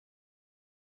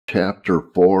Chapter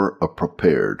 4, A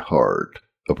Prepared Heart.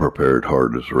 A prepared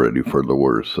heart is ready for the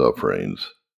worst sufferings.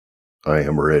 I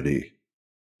am ready.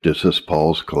 This is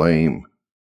Paul's claim.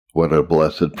 What a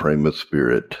blessed frame of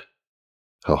spirit.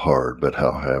 How hard, but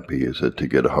how happy is it to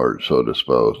get a heart so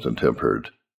disposed and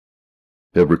tempered.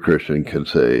 Every Christian can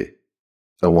say,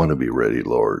 I want to be ready,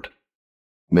 Lord.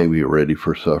 May we be ready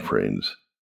for sufferings.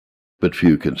 But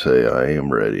few can say, I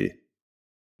am ready.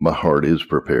 My heart is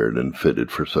prepared and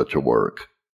fitted for such a work.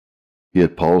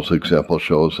 Yet Paul's example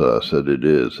shows us that it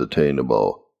is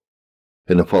attainable.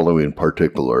 And the following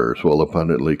particulars will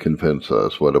abundantly convince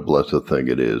us what a blessed thing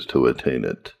it is to attain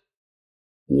it.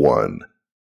 1.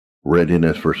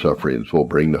 Readiness for sufferings will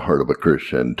bring the heart of a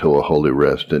Christian to a holy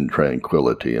rest and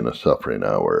tranquility in a suffering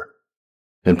hour,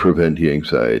 and prevent the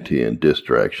anxiety and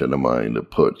distraction of mind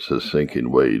that puts a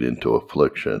sinking weight into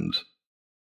afflictions.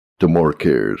 The more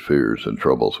cares, fears, and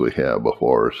troubles we have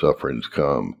before our sufferings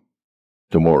come,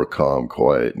 the more calm,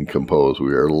 quiet, and composed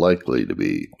we are likely to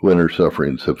be when our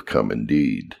sufferings have come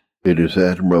indeed. It is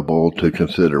admirable to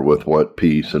consider with what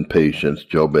peace and patience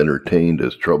Job entertained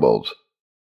his troubles,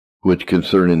 which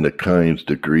concerning the kinds,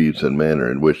 degrees, and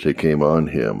manner in which they came on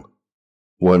him,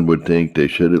 one would think they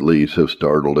should at least have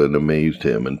startled and amazed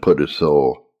him and put his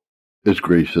soul, as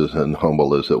gracious and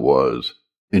humble as it was,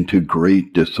 into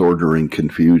great disorder and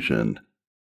confusion.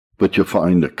 But you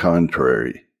find the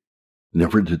contrary.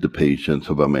 Never did the patience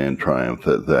of a man triumph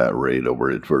at that rate over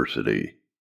adversity.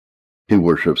 He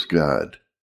worships God,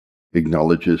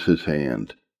 acknowledges his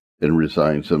hand, and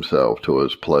resigns himself to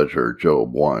his pleasure.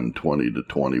 Job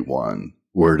 1:20-21.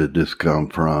 Where did this come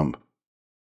from?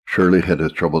 Surely had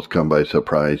his troubles come by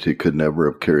surprise, he could never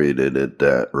have carried it at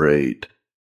that rate.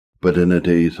 But in the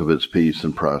days of his peace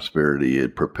and prosperity he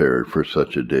had prepared for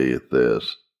such a day as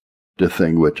this. The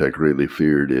thing which I greatly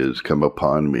feared is come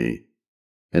upon me,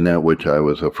 and that which I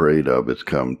was afraid of is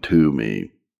come to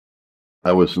me.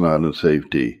 I was not in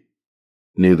safety,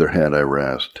 neither had I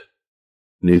rest,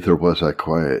 neither was I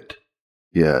quiet.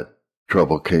 Yet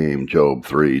trouble came, Job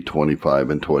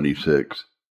 3:25-26.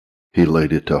 He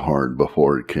laid it to heart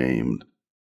before it came.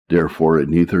 Therefore it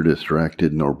neither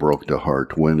distracted nor broke the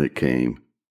heart when it came.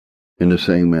 In the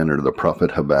same manner the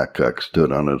prophet Habakkuk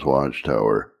stood on his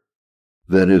watchtower.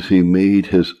 That is, he made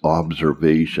his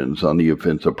observations on the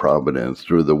events of providence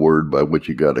through the word by which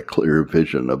he got a clear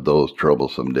vision of those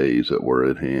troublesome days that were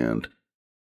at hand.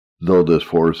 Though this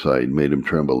foresight made him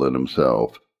tremble in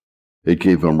himself, it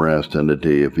gave him rest in the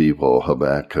day of evil.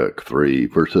 Habakkuk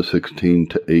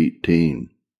 3:16-18.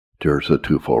 There is a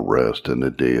twofold rest in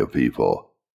the day of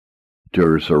evil.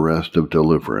 There is a rest of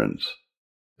deliverance,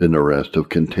 and a rest of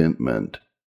contentment.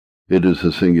 It is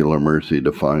a singular mercy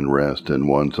to find rest in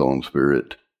one's own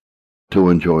spirit, to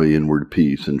enjoy inward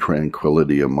peace and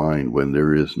tranquility of mind when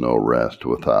there is no rest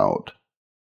without.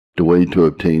 The way to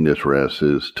obtain this rest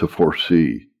is to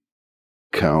foresee,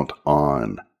 count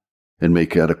on, and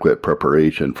make adequate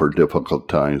preparation for difficult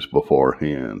times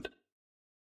beforehand.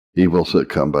 Evils that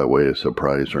come by way of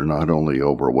surprise are not only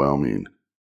overwhelming,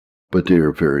 but they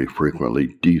are very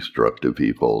frequently destructive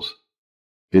evils.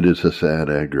 It is a sad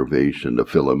aggravation to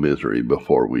feel a misery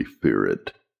before we fear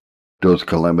it. Those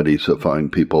calamities that find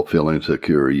people feeling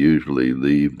secure usually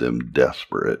leave them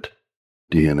desperate.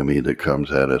 The enemy that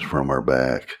comes at us from our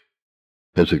back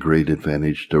has a great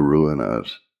advantage to ruin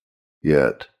us.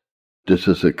 Yet, this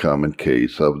is a common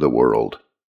case of the world,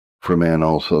 for man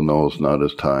also knows not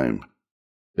his time,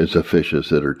 as the fishes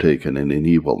that are taken in an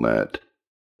evil net,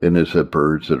 and as the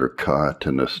birds that are caught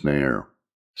in a snare.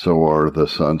 So are the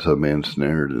sons of men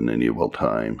snared in an evil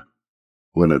time,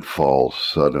 when it falls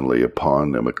suddenly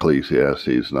upon them.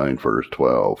 Ecclesiastes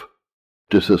 9:12.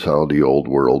 This is how the old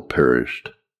world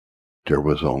perished. There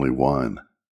was only one,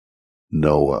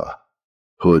 Noah,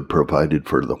 who had provided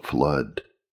for the flood,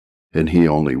 and he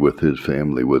only with his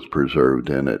family was preserved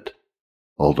in it.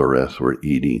 All the rest were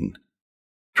eating,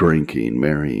 drinking,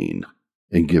 marrying,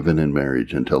 and given in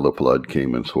marriage until the flood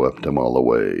came and swept them all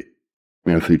away.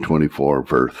 Matthew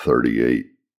 24:38.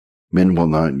 Men will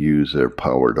not use their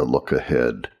power to look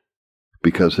ahead,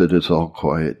 because it is all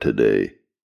quiet today.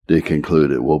 They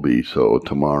conclude it will be so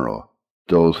tomorrow.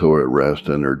 Those who are at rest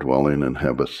in their dwelling and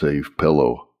have a safe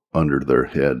pillow under their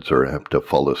heads are apt to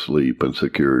fall asleep in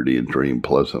security and dream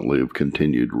pleasantly of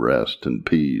continued rest and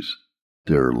peace.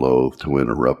 They are loath to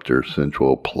interrupt their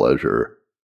sensual pleasure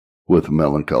with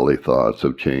melancholy thoughts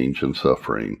of change and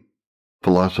suffering.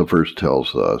 Philosophers tell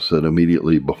us that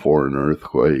immediately before an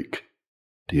earthquake,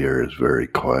 the air is very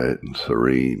quiet and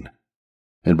serene,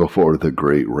 and before the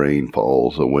great rain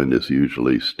falls, the wind is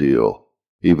usually still.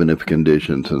 Even if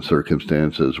conditions and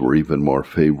circumstances were even more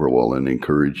favorable and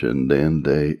encouraging than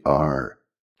they are,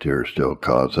 Tears still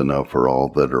cause enough for all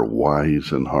that are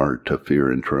wise in heart to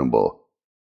fear and tremble.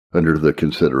 Under the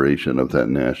consideration of that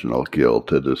national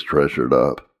guilt, it is treasured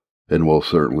up, and will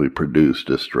certainly produce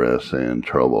distress and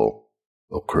trouble.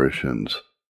 O Christians,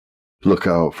 look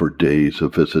out for days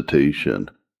of visitation.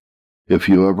 If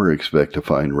you ever expect to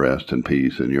find rest and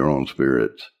peace in your own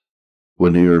spirits,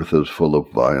 when the earth is full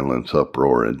of violence,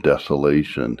 uproar, and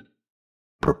desolation,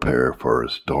 prepare for a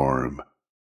storm,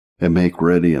 and make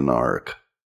ready an ark,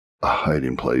 a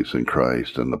hiding place in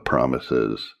Christ and the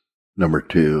promises. Number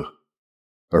 2,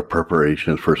 our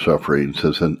preparations for sufferings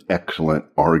is an excellent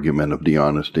argument of the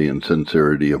honesty and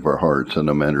sincerity of our hearts in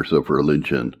the matters of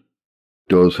religion.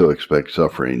 Those who expect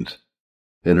sufferings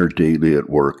and are daily at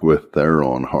work with their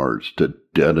own hearts to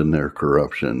deaden their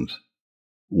corruptions,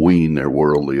 wean their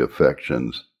worldly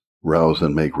affections, rouse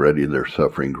and make ready their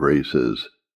suffering graces,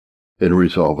 and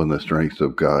resolve in the strength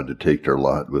of God to take their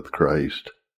lot with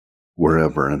Christ,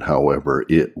 wherever and however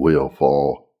it will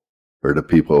fall, are the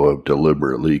people who have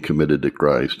deliberately committed to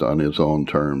Christ on his own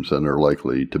terms and are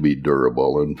likely to be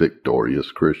durable and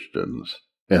victorious Christians.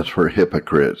 As for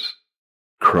hypocrites,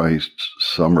 Christ's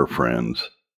summer friends,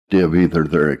 they have either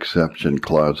their exception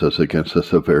clauses against the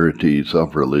severities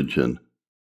of religion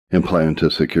and plan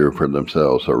to secure for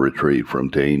themselves a retreat from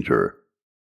danger,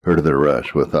 or they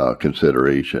rush without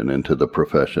consideration into the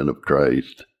profession of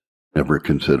Christ, never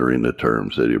considering the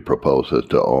terms that he proposes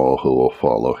to all who will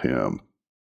follow him.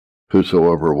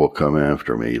 Whosoever will come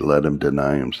after me, let him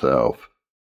deny himself,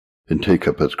 and take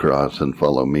up his cross and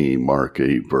follow me. Mark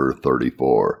 8, verse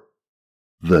 34.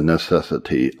 The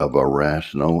necessity of a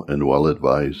rational and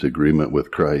well-advised agreement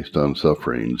with Christ on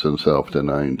sufferings and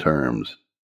self-denying terms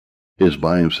is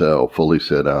by himself fully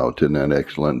set out in that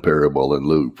excellent parable in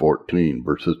Luke 14,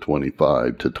 verses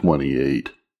 25 to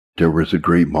 28. There was a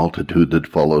great multitude that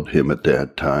followed him at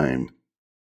that time.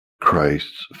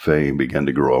 Christ's fame began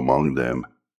to grow among them,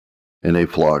 and they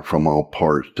flocked from all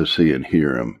parts to see and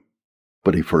hear him.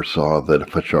 But he foresaw that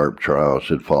if a sharp trial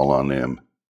should fall on them,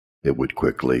 it would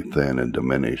quickly thin and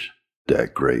diminish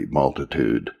that great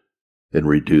multitude, and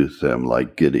reduce them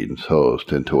like Gideon's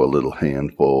host into a little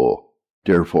handful.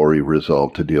 Therefore he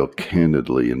resolved to deal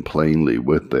candidly and plainly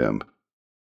with them.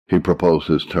 He proposed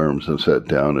his terms and set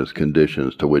down his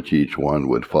conditions to which each one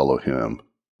would follow him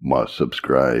must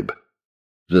subscribe.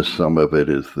 The sum of it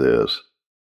is this: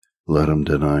 let him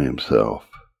deny himself,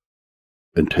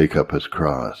 and take up his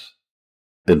cross,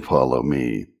 and follow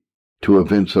me. To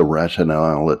evince the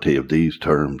rationality of these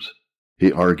terms,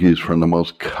 he argues from the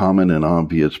most common and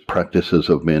obvious practices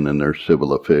of men in their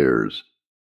civil affairs.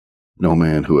 No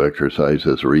man who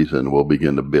exercises reason will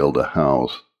begin to build a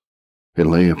house and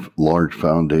lay a large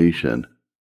foundation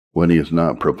when he has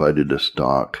not provided a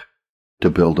stock to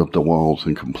build up the walls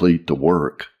and complete the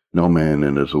work. No man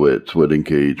in his wits would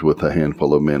engage with a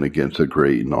handful of men against a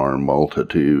great and armed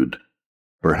multitude.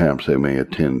 Perhaps they may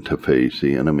intend to face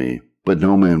the enemy, but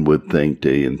no man would think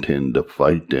they intend to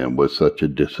fight them with such a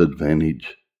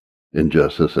disadvantage. In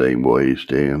just the same way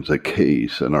stands a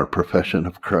case in our profession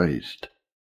of Christ.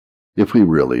 If we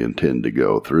really intend to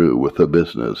go through with the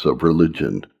business of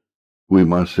religion, we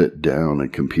must sit down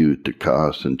and compute the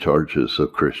costs and charges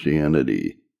of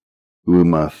Christianity. We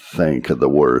must think of the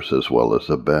worst as well as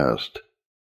the best.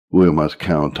 We must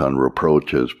count on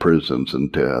reproaches, prisons,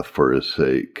 and death for his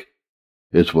sake,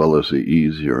 as well as the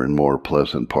easier and more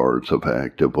pleasant parts of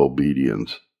active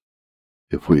obedience.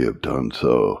 If we have done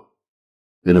so,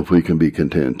 and if we can be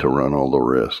content to run all the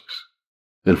risks,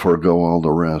 and forego all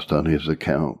the rest on his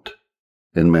account,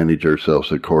 and manage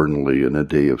ourselves accordingly in a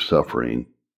day of suffering,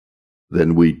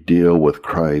 then we deal with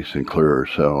Christ and clear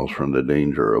ourselves from the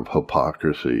danger of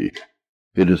hypocrisy.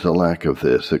 It is a lack of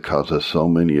this that causes so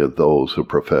many of those who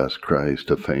profess Christ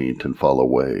to faint and fall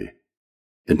away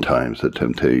in times of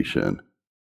temptation,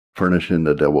 furnishing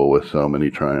the devil with so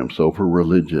many triumphs over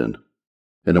religion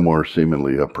and the more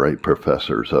seemingly upright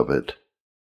professors of it.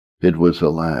 It was a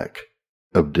lack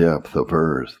of depth of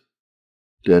earth.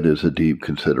 That is a deep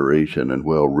consideration and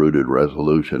well-rooted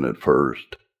resolution at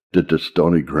first, that the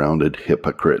stony-grounded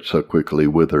hypocrite so quickly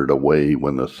withered away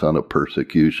when the sun of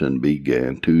persecution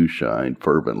began to shine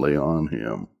fervently on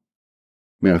him.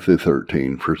 Matthew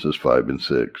 13, verses 5 and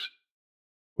 6.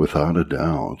 Without a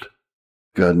doubt,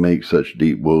 God makes such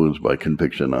deep wounds by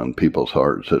conviction on people's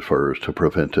hearts at first to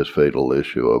prevent this fatal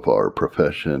issue of our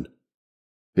profession.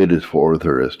 It is for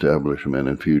their establishment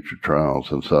in future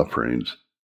trials and sufferings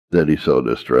that he so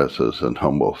distresses and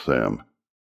humbles them,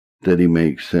 that he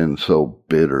makes sin so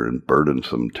bitter and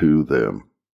burdensome to them.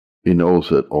 He knows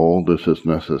that all this is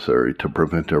necessary to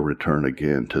prevent their return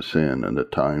again to sin in the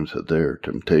times of their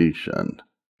temptation.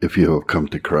 If you have come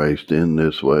to Christ in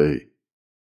this way,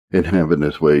 and have in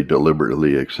this way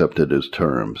deliberately accepted his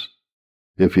terms,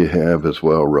 if you have as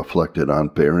well reflected on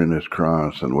bearing his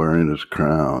cross and wearing his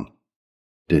crown,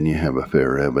 then you have a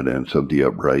fair evidence of the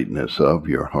uprightness of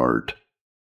your heart.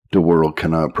 The world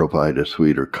cannot provide a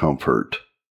sweeter comfort.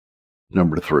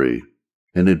 Number 3.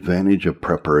 An advantage of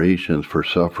preparations for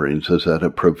sufferings is that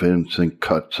it prevents and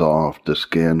cuts off the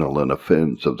scandal and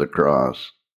offense of the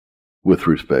cross, with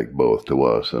respect both to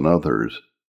us and others.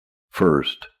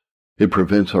 First, it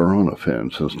prevents our own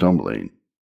offense and stumbling,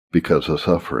 because of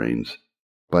sufferings.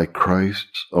 By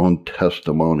Christ's own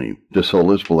testimony, the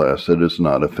soul is blessed that is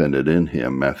not offended in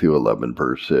him, Matthew 11,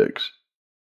 verse 6.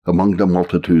 Among the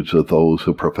multitudes of those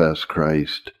who profess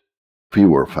Christ,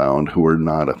 few are found who are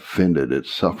not offended at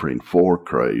suffering for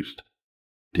Christ.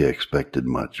 They expected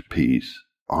much peace,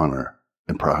 honor,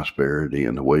 and prosperity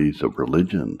in the ways of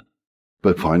religion,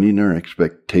 but finding their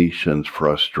expectations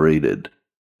frustrated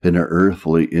and their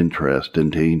earthly interest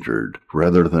endangered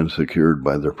rather than secured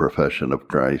by their profession of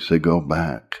Christ, they go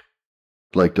back,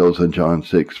 like those in John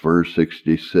 6, verse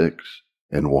 66,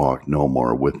 and walk no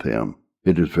more with him.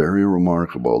 It is very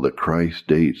remarkable that Christ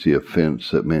dates the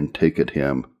offense that men take at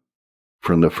him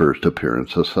from the first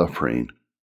appearance of suffering.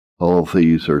 All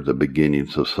these are the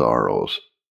beginnings of sorrows.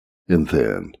 And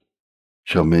then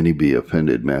shall many be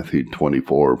offended, Matthew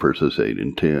 24, verses 8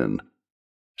 and 10.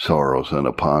 Sorrows and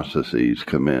apostasies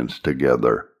commence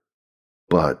together.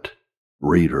 But,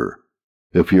 reader,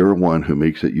 if you're one who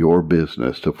makes it your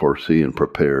business to foresee and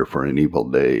prepare for an evil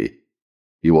day,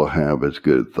 you will have as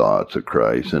good thoughts of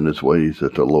Christ and his ways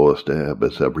at the lowest ebb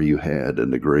as ever you had in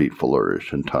the great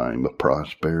flourish and time of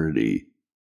prosperity.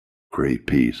 Great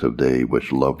peace of they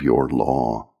which love your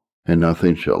law, and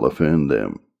nothing shall offend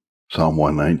them. Psalm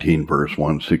 119, verse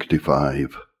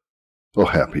 165. O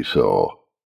happy soul,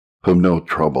 whom no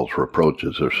troubles,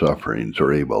 reproaches, or sufferings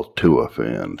are able to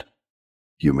offend.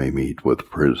 You may meet with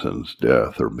prisons,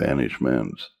 death, or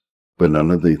banishments, but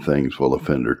none of these things will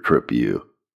offend or trip you.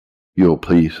 You will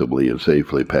peaceably and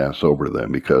safely pass over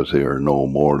them because they are no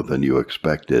more than you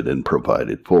expected and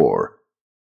provided for.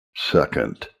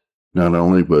 Second, not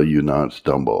only will you not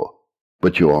stumble,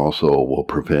 but you also will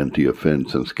prevent the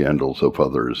offense and scandals of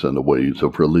others and the ways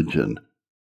of religion.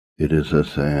 It is a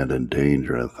sad and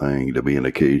dangerous thing to be an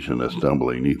occasion of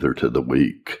stumbling either to the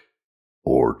weak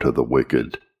or to the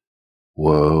wicked.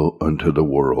 Woe unto the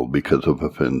world because of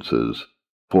offenses,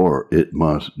 for it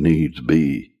must needs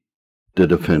be.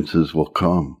 The offenses will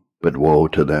come, but woe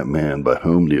to that man by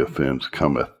whom the offense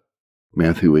cometh.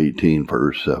 Matthew 18,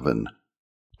 verse 7.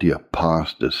 The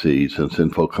apostasies and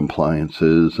sinful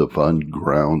compliances of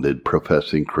ungrounded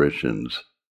professing Christians,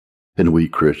 and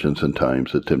weak Christians in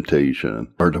times of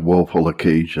temptation, are the woeful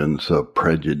occasions of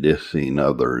prejudicing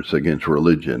others against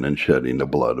religion and shedding the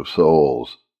blood of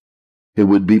souls. It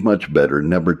would be much better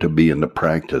never to be in the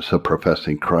practice of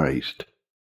professing Christ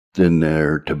than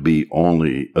there to be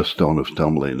only a stone of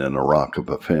stumbling and a rock of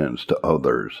offense to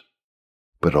others.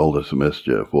 But all this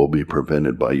mischief will be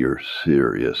prevented by your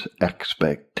serious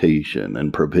expectation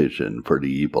and provision for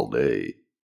the evil day.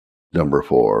 Number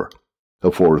 4. A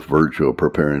fourth virtue of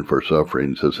preparing for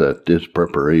sufferings is that this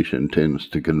preparation tends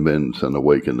to convince and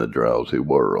awaken the drowsy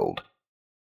world.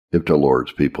 If the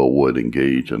Lord's people would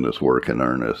engage in this work in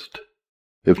earnest,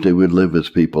 if they would live as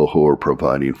people who are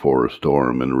providing for a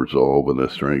storm and resolve in the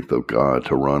strength of God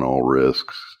to run all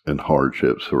risks and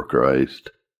hardships for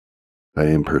Christ, I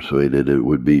am persuaded it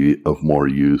would be of more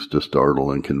use to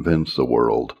startle and convince the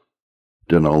world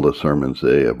than all the sermons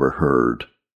they ever heard.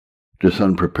 This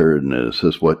unpreparedness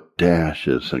is what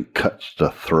dashes and cuts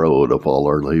the throat of all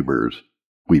our labors.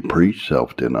 We preach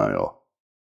self-denial,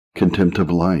 contempt of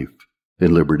life,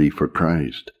 and liberty for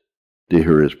Christ. They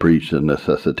hear us preach the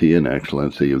necessity and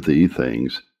excellency of these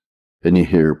things, and you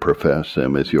hear profess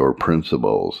them as your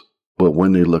principles. But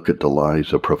when they look at the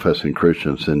lives of professing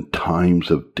Christians in times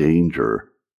of danger,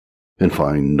 and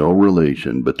find no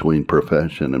relation between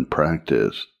profession and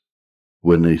practice,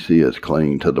 when they see us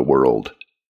cling to the world,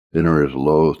 and are as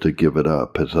loath to give it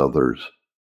up as others,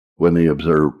 when they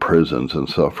observe prisons and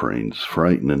sufferings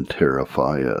frighten and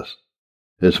terrify us,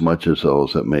 as much as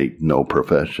those that make no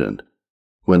profession,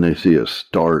 when they see us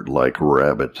start like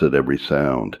rabbits at every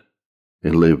sound,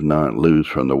 and live not loose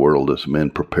from the world as men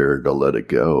prepared to let it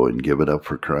go and give it up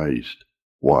for Christ,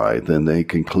 why, then they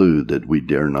conclude that we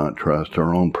dare not trust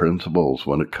our own principles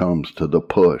when it comes to the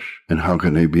push. And how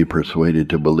can they be persuaded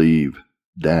to believe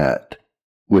that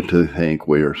which they think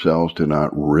we ourselves do not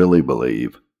really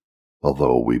believe,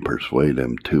 although we persuade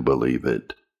them to believe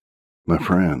it? My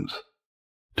friends,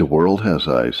 the world has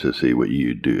eyes to see what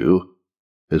you do,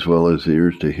 as well as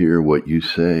ears to hear what you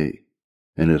say.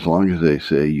 And as long as they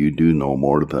say you do no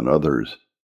more than others,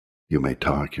 you may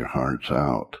talk your hearts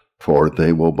out, for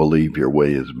they will believe your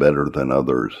way is better than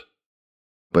others.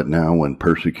 But now when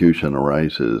persecution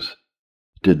arises,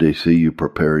 did they see you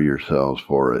prepare yourselves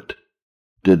for it?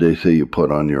 Did they see you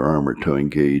put on your armor to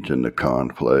engage in the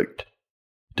conflict?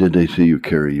 Did they see you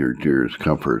carry your dearest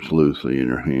comforts loosely in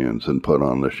your hands and put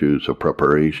on the shoes of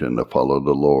preparation to follow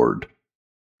the Lord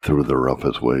through the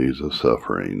roughest ways of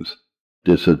sufferings?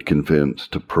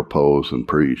 Convinced to propose and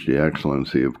preach the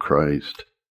excellency of Christ,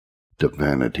 the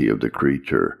vanity of the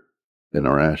creature, and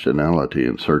the rationality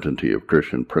and certainty of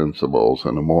Christian principles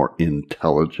in a more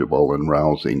intelligible and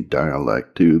rousing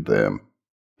dialect to them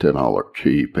than all our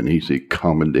cheap and easy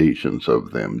commendations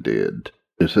of them did.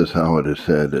 This is how it is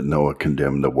said that Noah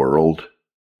condemned the world,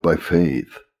 by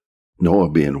faith, Noah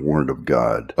being warned of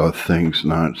God, of things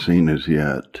not seen as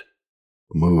yet,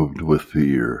 moved with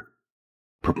fear,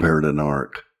 prepared an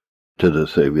ark to the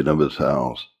saving of his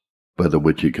house, by the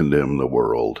which he condemned the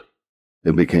world,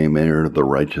 and became heir of the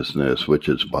righteousness which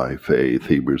is by faith.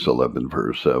 Hebrews 11,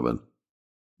 verse 7.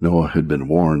 Noah had been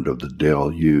warned of the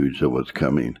deluge that was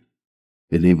coming,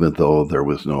 and even though there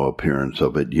was no appearance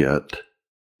of it yet,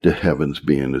 the heavens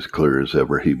being as clear as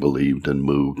ever, he believed and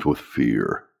moved with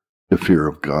fear. The fear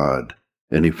of God,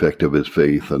 and effect of his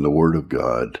faith in the Word of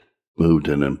God, moved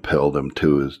and impelled him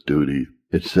to his duty.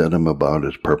 It set him about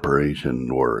his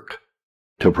preparation work,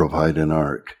 to provide an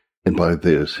ark, and by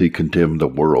this he condemned the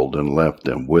world and left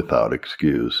them without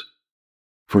excuse.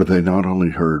 For they not only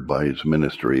heard by his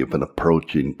ministry of an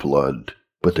approaching flood,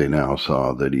 but they now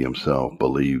saw that he himself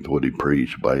believed what he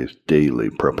preached by his daily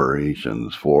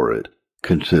preparations for it.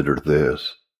 Consider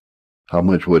this. How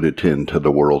much would it tend to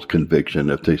the world's conviction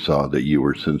if they saw that you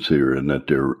were sincere and that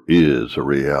there is a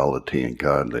reality in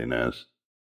godliness?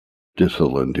 This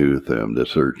will induce them to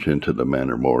search into the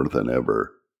matter more than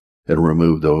ever, and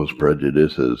remove those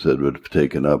prejudices that would have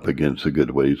taken up against the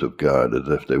good ways of God as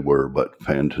if they were but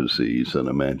fantasies and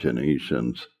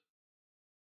imaginations.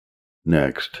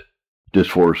 Next, this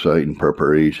foresight and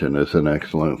preparation is an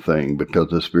excellent thing because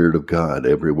the Spirit of God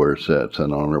everywhere sets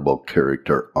an honorable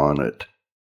character on it,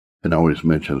 and always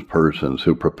mentions persons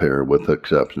who prepare with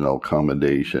exceptional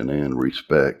commendation and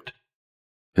respect.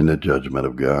 In the judgment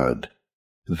of God,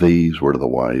 these were the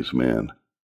wise men,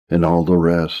 and all the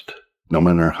rest, no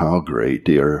matter how great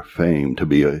they are famed to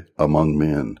be among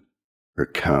men, are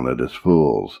counted as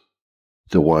fools.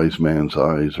 The wise man's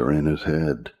eyes are in his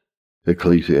head.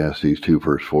 Ecclesiastes 2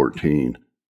 verse 14,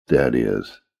 that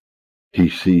is, he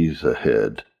sees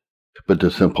ahead, but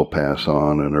the simple pass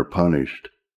on and are punished.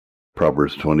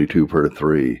 Proverbs 22 verse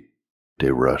 3, they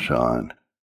rush on,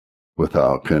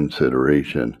 without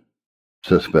consideration,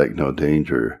 suspect no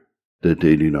danger that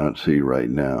they do not see right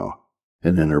now,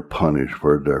 and then are punished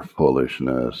for their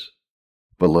foolishness.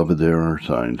 Beloved, there are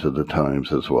signs of the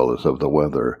times as well as of the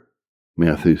weather.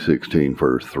 Matthew 16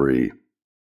 verse 3,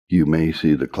 you may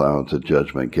see the clouds of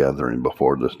judgment gathering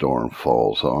before the storm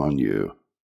falls on you.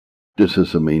 This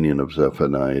is the meaning of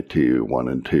Zephaniah 2, 1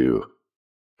 and 2.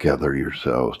 Gather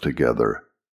yourselves together.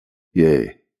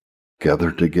 Yea,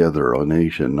 gather together, O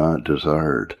nation not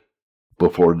desired,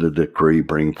 before the decree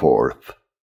bring forth,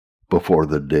 before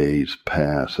the days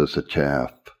pass as a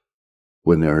chaff.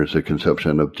 When there is a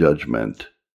conception of judgment,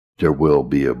 there will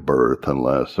be a birth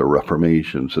unless the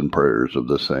reformations and prayers of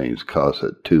the saints cause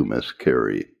it to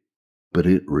miscarry. But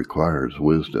it requires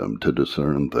wisdom to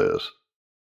discern this.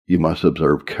 You must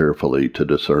observe carefully to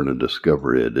discern and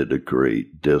discover it at a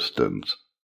great distance.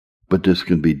 But this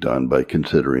can be done by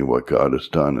considering what God has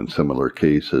done in similar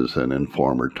cases and in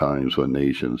former times when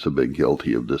nations have been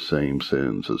guilty of the same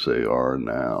sins as they are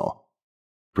now.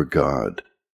 For God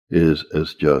is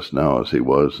as just now as he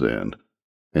was then,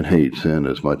 and hates sin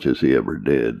as much as he ever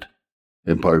did,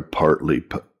 and by partly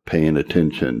paying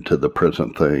attention to the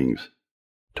present things,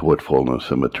 to what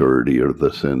fullness and maturity are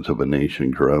the sins of a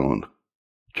nation grown.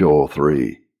 Joel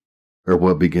 3, or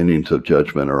what beginnings of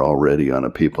judgment are already on a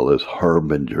people as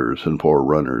harbingers and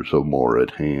forerunners of more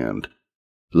at hand.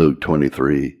 Luke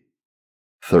 23,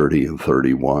 30 and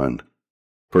 31,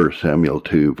 1 Samuel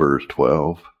 2, verse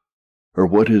 12, or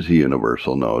what is the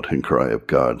universal note and cry of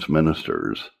God's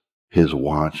ministers, his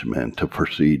watchmen to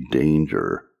foresee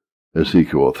danger,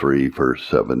 Ezekiel 3, verse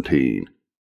 17,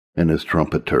 and his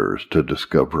trumpeters to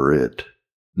discover it,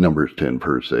 Numbers 10,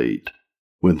 verse 8.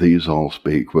 When these all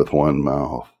speak with one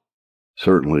mouth,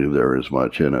 certainly there is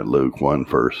much in it, Luke 1,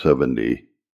 verse 70.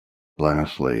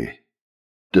 Lastly,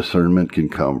 discernment can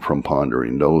come from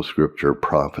pondering those scripture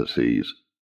prophecies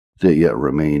that yet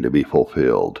remain to be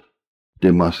fulfilled,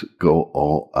 They must go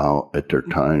all out at their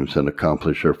times and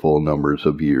accomplish their full numbers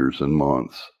of years and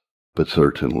months, but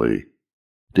certainly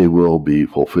they will be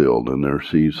fulfilled in their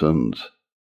seasons.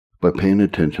 By paying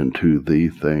attention to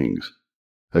these things,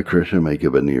 a Christian may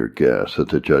give a near guess at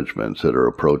the judgments that are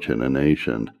approaching a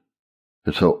nation,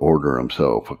 and so order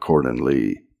himself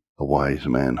accordingly. A wise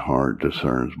man's heart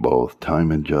discerns both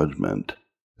time and judgment.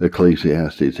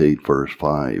 Ecclesiastes 8 verse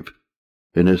 5.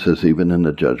 And this is even in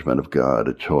the judgment of God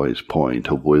a choice point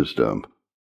of wisdom.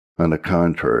 On the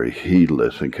contrary,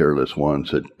 heedless and careless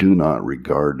ones that do not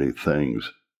regard these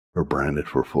things are branded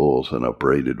for fools and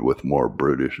upbraided with more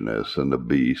brutishness than the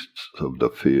beasts of the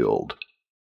field,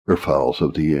 or fowls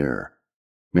of the air.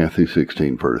 Matthew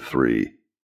 16 verse 3.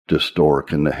 The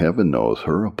stork in the heaven knows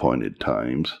her appointed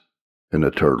times, and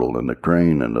the turtle and the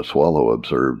crane and the swallow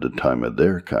observe the time of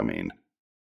their coming.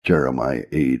 Jeremiah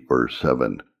 8 verse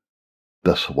 7.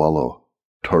 The swallow,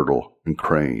 turtle, and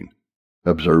crane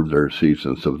observe their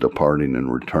seasons of departing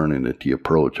and returning at the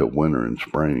approach of winter and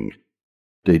spring.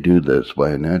 They do this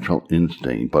by a natural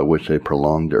instinct by which they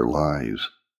prolong their lives,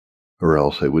 or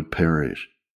else they would perish.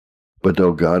 But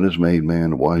though God has made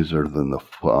man wiser than the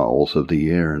fowls of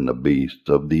the air and the beasts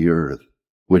of the earth,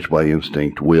 which by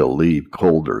instinct will leave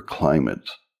colder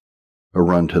climates, or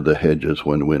run to the hedges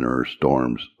when winter or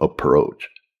storms approach,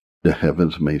 the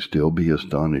heavens may still be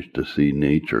astonished to see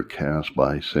nature cast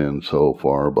by sin so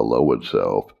far below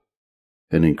itself,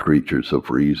 and in creatures of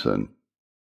reason.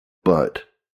 But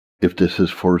if this is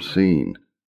foreseen,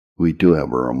 we do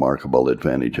have a remarkable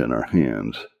advantage in our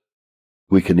hands.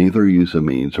 We can either use a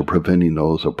means of preventing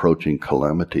those approaching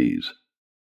calamities,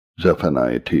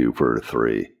 Zephaniah 2 verse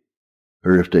 3,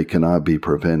 or if they cannot be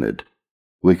prevented,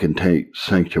 we can take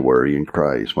sanctuary in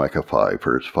Christ, Micah 5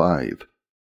 verse 5,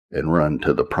 and run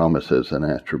to the promises and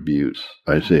attributes,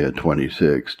 Isaiah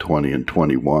 26, 20 and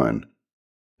 21,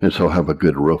 and so have a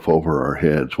good roof over our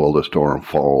heads while the storm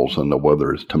falls and the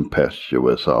weather is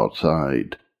tempestuous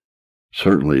outside.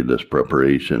 Certainly this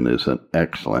preparation is an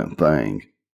excellent thing.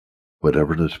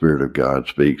 Whatever the Spirit of God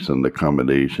speaks in the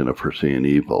combination of foreseeing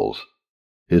evils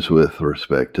is with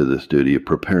respect to this duty of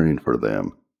preparing for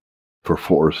them, for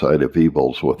foresight of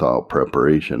evils without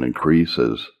preparation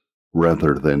increases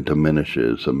rather than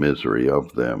diminishes the misery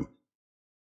of them.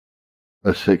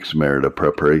 A sixth merit of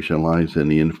preparation lies in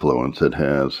the influence it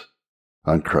has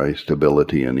on Christ's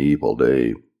stability in evil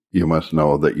day. You must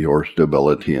know that your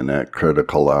stability in that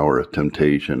critical hour of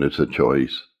temptation is a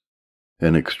choice,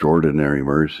 an extraordinary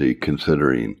mercy,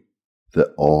 considering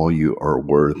that all you are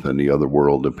worth in the other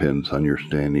world depends on your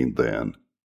standing then.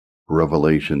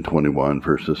 Revelation 21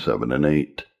 verses 7 and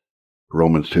 8,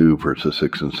 Romans 2 verses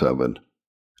 6 and 7,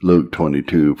 Luke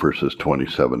 22 verses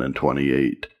 27 and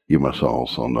 28. You must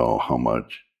also know how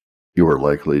much you are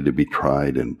likely to be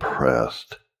tried and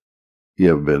pressed. You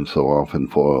have been so often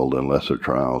foiled in lesser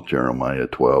trials, Jeremiah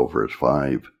 12 verse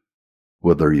 5.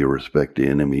 Whether you respect the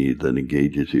enemy that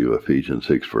engages you, Ephesians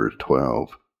 6 verse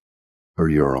 12, or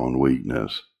your own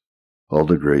weakness, all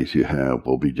the grace you have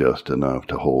will be just enough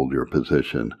to hold your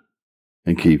position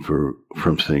and keep you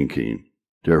from sinking.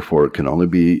 Therefore, it can only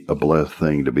be a blessed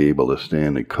thing to be able to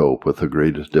stand and cope with the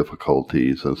greatest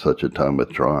difficulties in such a time of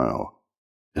trial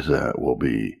as that will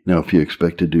be. Now, if you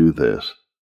expect to do this,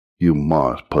 you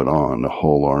must put on the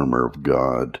whole armor of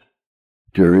God.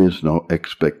 There is no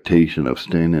expectation of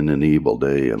standing an evil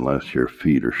day unless your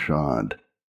feet are shod.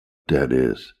 That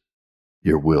is,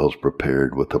 your wills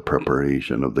prepared with the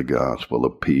preparation of the gospel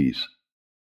of peace.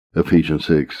 Ephesians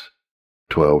 6,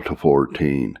 12 to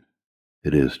 14.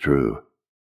 It is true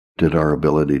that our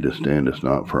ability to stand is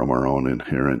not from our own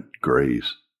inherent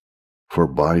grace, for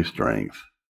by strength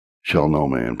shall no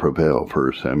man prevail,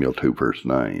 1 Samuel 2 verse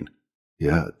 9.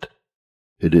 Yet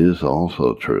it is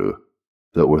also true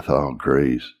that without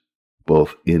grace,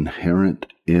 both inherent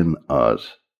in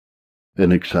us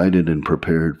and excited and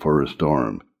prepared for a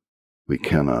storm, we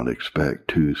cannot expect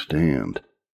to stand.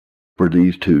 For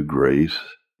these two, grace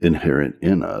inherent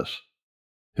in us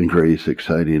and grace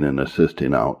exciting and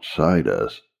assisting outside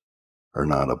us, are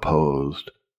not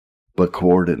opposed, but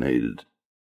coordinated.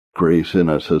 Grace in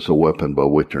us is a weapon by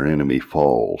which our enemy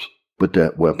falls, but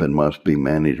that weapon must be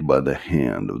managed by the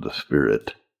hand of the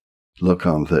Spirit. Look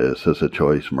on this as a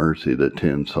choice mercy that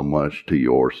tends so much to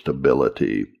your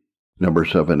stability. Number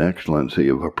 7, excellency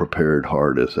of a prepared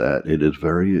heart is that it is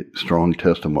very strong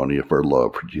testimony of our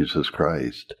love for Jesus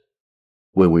Christ.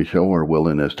 When we show our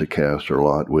willingness to cast our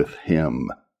lot with Him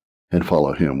and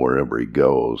follow Him wherever He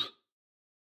goes.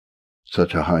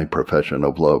 Such a high profession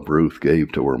of love Ruth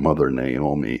gave to her mother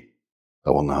Naomi.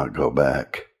 I will not go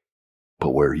back,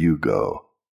 but where you go,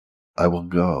 I will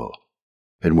go,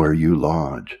 and where you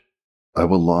lodge, I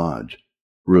will lodge.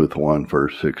 Ruth 1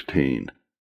 verse 16.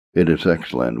 It is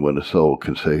excellent when a soul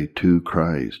can say to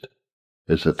Christ,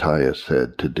 as Attias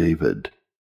said to David,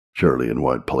 "Surely in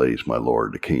what place my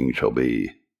Lord the King shall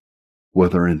be,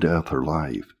 whether in death or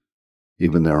life,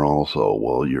 even there also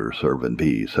will your servant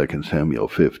be." 2 Samuel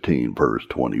 15 verse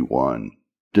 21.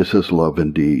 This is love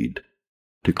indeed,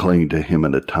 to cling to him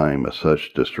in a time of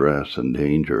such distress and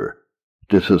danger.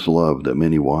 This is love that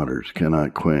many waters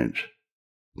cannot quench,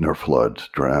 nor floods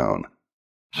drown.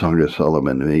 Song of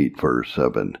Solomon 8 verse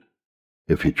 7.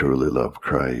 If you truly love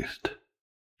Christ,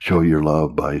 show your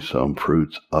love by some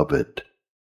fruits of it.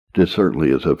 This certainly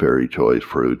is a very choice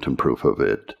fruit and proof of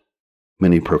it.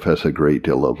 Many profess a great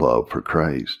deal of love for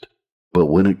Christ, but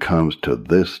when it comes to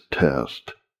this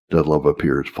test, that love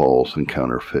appears false and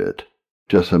counterfeit,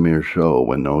 just a mere show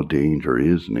when no danger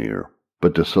is near.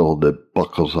 But the soul that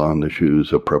buckles on the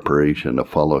shoes of preparation to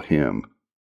follow him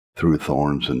through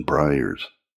thorns and briars,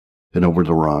 and over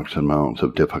the rocks and mountains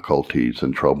of difficulties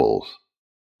and troubles,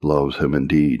 loves him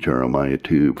indeed. Jeremiah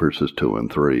 2 verses 2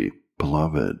 and 3.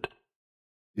 Beloved,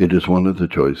 it is one of the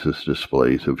choicest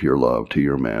displays of your love to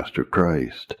your Master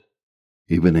Christ.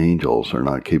 Even angels are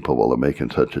not capable of making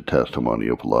such a testimony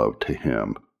of love to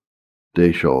him.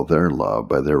 They show their love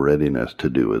by their readiness to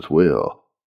do his will,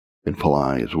 and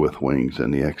flies with wings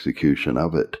in the execution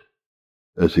of it.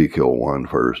 Ezekiel 1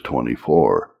 verse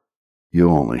 24. You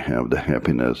only have the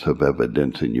happiness of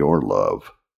evidencing your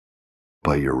love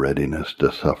by your readiness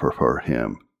to suffer for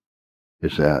him.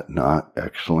 Is that not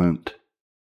excellent?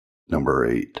 Number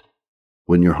 8.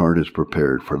 When your heart is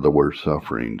prepared for the worst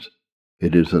sufferings,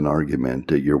 it is an argument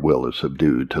that your will is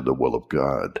subdued to the will of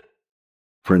God.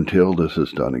 For until this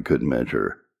is done in good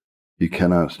measure, you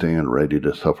cannot stand ready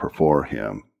to suffer for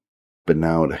him. But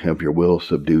now to have your will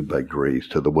subdued by grace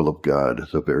to the will of God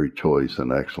is a very choice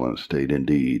and excellent state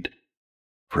indeed.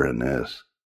 For in this,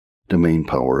 the main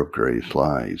power of grace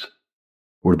lies,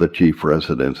 where the chief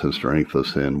residence and strength of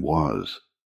sin was.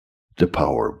 The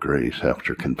power of grace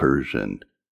after conversion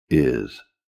is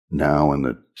now in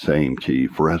the same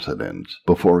chief residence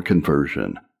before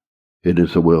conversion. It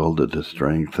is the will that the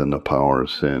strength and the power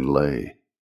of sin lay.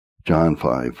 John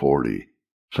 5:40,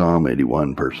 Psalm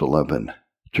 81 verse 11,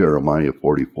 Jeremiah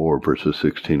 44 verses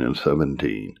 16 and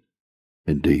 17.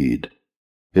 Indeed,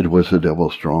 it was the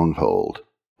devil's stronghold,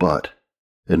 but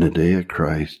in the day of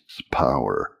Christ's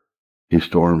power, he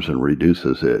storms and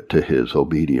reduces it to his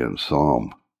obedience.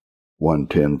 Psalm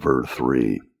 110 verse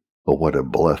 3. But what a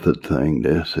blessed thing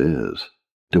this is!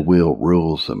 The will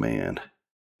rules the man.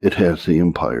 It has the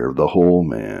empire of the whole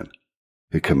man.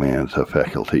 It commands the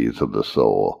faculties of the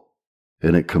soul,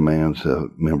 and it commands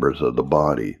the members of the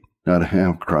body. Now to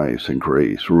have Christ and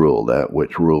grace rule that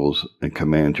which rules and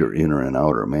commands your inner and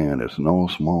outer man is no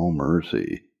small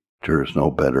mercy. There is no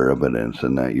better evidence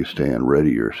than that you stand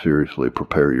ready or seriously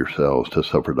prepare yourselves to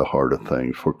suffer the hardest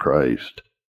things for Christ.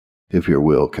 If your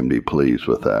will can be pleased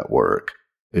with that work,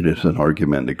 it is an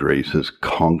argument that grace has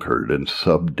conquered and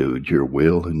subdued your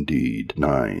will indeed.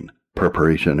 9.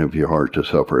 Preparation of your heart to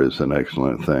suffer is an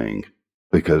excellent thing,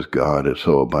 because God is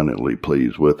so abundantly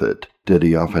pleased with it, that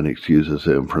he often excuses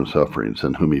him from sufferings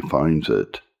in whom he finds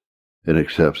it, and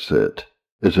accepts it,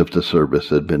 as if the service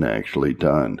had been actually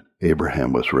done.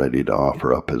 Abraham was ready to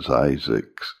offer up his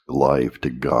Isaac's life to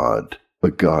God,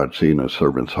 but God, seeing his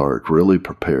servant's heart really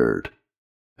prepared,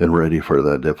 and ready for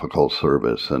that difficult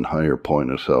service and higher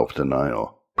point of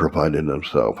self-denial, provided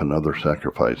himself another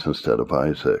sacrifice instead of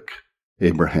Isaac.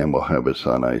 Abraham will have his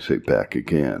son Isaac back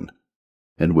again,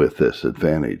 and with this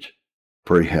advantage,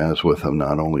 for he has with him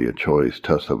not only a choice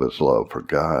test of his love for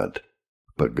God,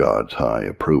 but God's high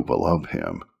approval of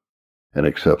him, and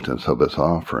acceptance of his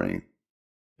offering.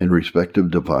 In respect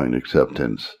of divine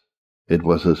acceptance, it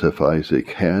was as if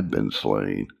Isaac had been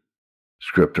slain.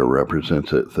 Scripture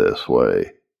represents it this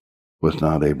way. Was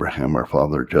not Abraham our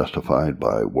father justified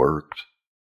by works,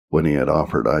 when he had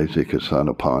offered Isaac his son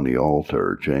upon the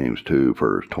altar? James 2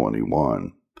 verse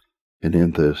 21. And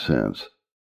in this sense,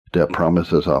 that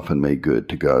promise is often made good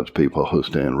to God's people who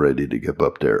stand ready to give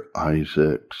up their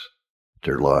Isaacs,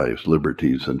 their lives,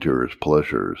 liberties, and dearest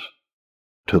pleasures,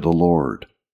 to the Lord.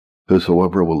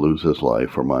 Whosoever will lose his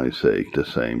life for my sake, the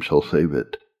same shall save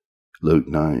it. Luke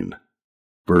 9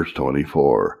 verse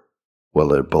 24.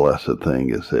 Well, a blessed thing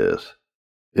is this.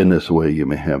 In this way you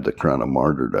may have the crown of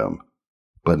martyrdom,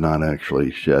 but not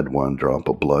actually shed one drop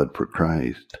of blood for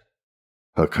Christ.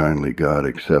 How kindly God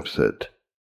accepts it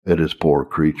at his poor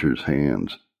creature's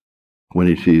hands, when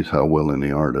he sees how willing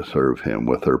they are to serve him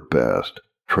with their best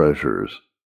treasures.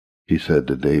 He said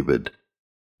to David,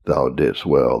 Thou didst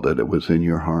well that it was in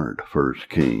your heart, 1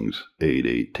 Kings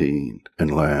 8:18.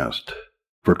 And last,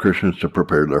 for Christians to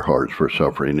prepare their hearts for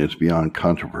suffering is beyond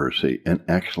controversy an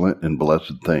excellent and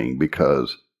blessed thing,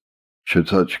 because should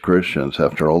such Christians,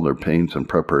 after all their pains and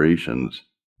preparations,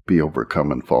 be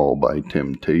overcome and fall by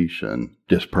temptation,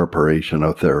 this preparation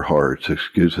of their hearts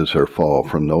excuses their fall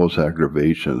from those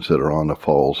aggravations that are on the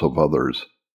falls of others,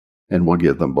 and will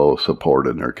give them both support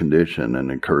in their condition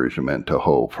and encouragement to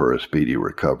hope for a speedy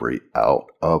recovery out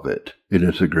of it. It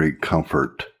is a great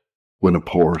comfort when a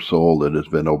poor soul that has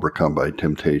been overcome by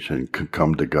temptation can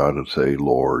come to God and say,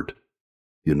 Lord,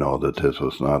 you know that this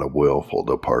was not a willful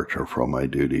departure from my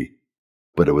duty,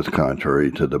 but it was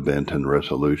contrary to the bent and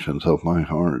resolutions of my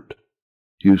heart.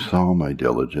 You saw my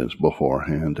diligence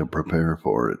beforehand to prepare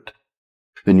for it,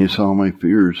 and you saw my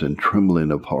fears and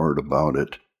trembling of heart about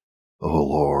it. O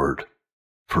Lord,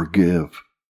 forgive.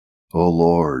 O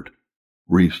Lord,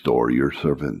 restore your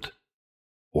servant.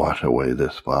 Wash away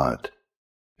this spot.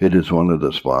 It is one of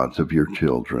the spots of your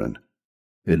children.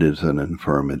 It is an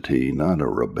infirmity, not a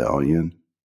rebellion.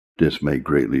 This may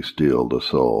greatly steel the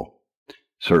soul.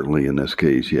 Certainly in this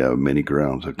case you have many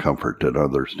grounds of comfort that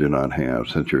others do not have,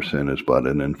 since your sin is but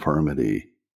an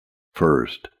infirmity.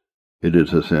 First, it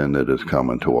is a sin that is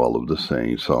common to all of the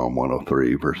saints, Psalm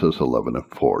 103, verses 11 and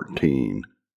 14.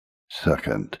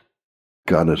 Second,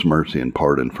 God has mercy and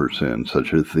pardon for sins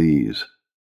such as these.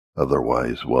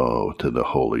 Otherwise, woe to the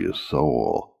holiest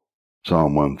soul.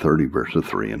 Psalm 130, verses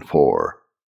 3 and 4.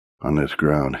 On this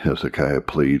ground, Hezekiah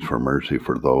pleads for mercy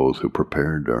for those who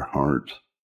prepared their hearts.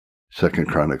 2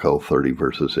 Chronicles 30,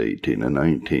 verses 18 and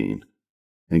 19.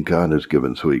 And God has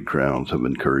given sweet grounds of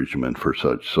encouragement for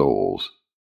such souls.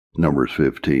 Numbers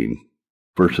 15,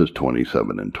 verses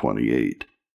 27 and 28.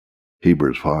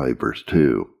 Hebrews 5, verse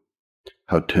 2.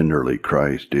 How tenderly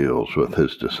Christ deals with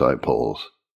his disciples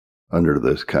under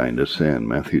this kind of sin.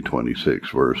 Matthew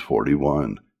 26, verse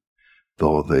 41.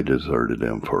 Though they deserted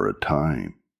him for a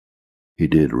time, he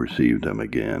did receive them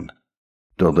again.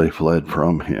 Though they fled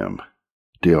from him,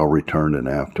 they all returned and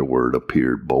afterward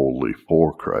appeared boldly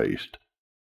for Christ,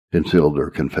 and sealed their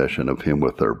confession of him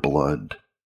with their blood.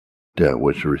 That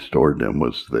which restored them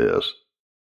was this: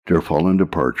 their fallen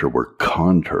departure were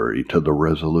contrary to the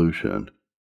resolution,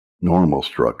 normal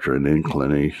structure, and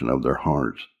inclination of their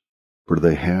hearts, for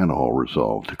they had all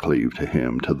resolved to cleave to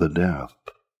him to the death.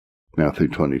 Matthew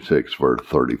 26, verse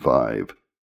 35.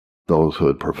 Those who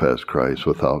had professed Christ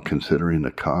without considering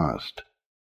the cost,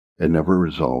 and never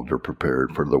resolved or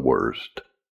prepared for the worst,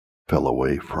 fell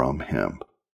away from him,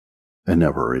 and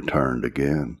never returned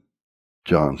again.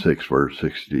 John 6, verse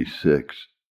 66.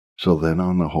 So then,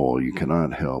 on the whole, you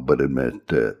cannot help but admit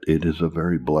that it is a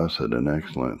very blessed and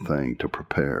excellent thing to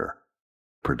prepare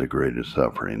for the greatest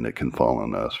suffering that can fall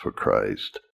on us for Christ.